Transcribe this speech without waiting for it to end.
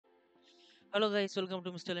Hello guys, welcome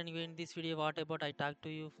to Mr. Anyway. In this video, what about I talk to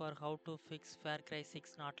you for how to fix Farcry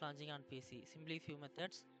 6 not launching on PC. Simply few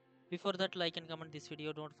methods. Before that, like and comment this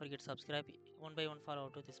video. Don't forget subscribe. One by one follow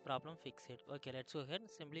to this problem, fix it. Okay, let's go ahead.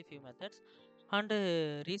 Simply few methods and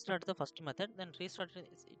restart the first method. Then restart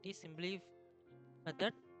it is simply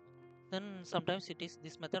method. Then sometimes it is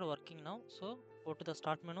this method working now. So go to the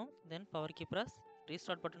start menu. Then power key press.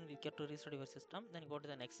 Restart button will get to restart your system. Then go to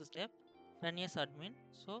the next step. Run as admin.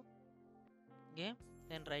 So game,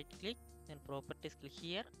 then right click, then properties, click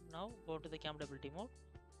here. Now go to the compatibility mode,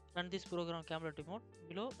 run this program compatibility mode.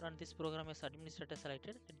 Below, run this program as administrator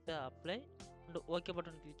selected, hit the apply and OK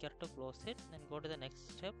button, click here to close it. Then go to the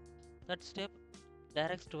next step. That step,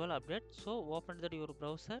 direct 12 update. So open that your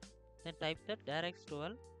browser, then type that direct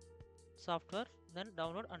 12 software, then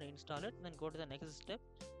download and install it. Then go to the next step.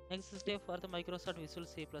 Next step for the Microsoft Visual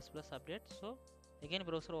C++ update. So again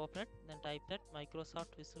browser open it, then type that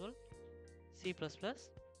Microsoft Visual C++,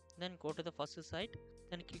 then go to the first site,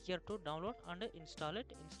 then click here to download and install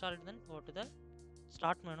it. Then go to the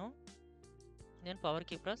start menu, then power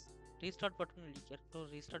key press, restart button will here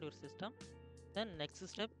to restart your system. Then next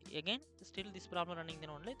step, again still this problem running,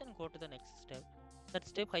 then only then go to the next step. That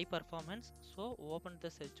step high performance. So open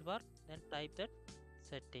the search bar, then type that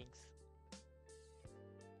settings.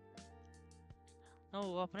 Now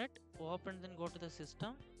open then go to the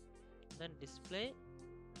system, then display,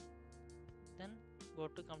 then go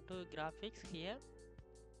to come to graphics here,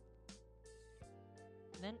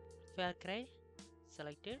 then Farcry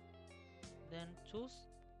selected, then choose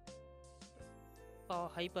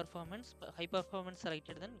high performance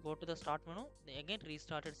selected, then go to the start menu, then again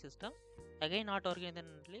restarted system, again not working, then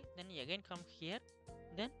again come here,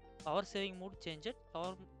 then power saving mode change it,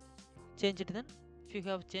 then if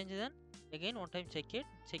you have changed, then again one time check it,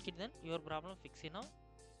 then your problem fix it now,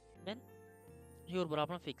 then your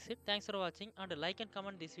problem fix it. Thanks for watching and like and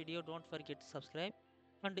comment this video. Don't forget to subscribe,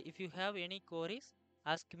 and if you have any queries,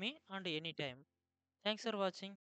 ask me and anytime. Thanks for watching.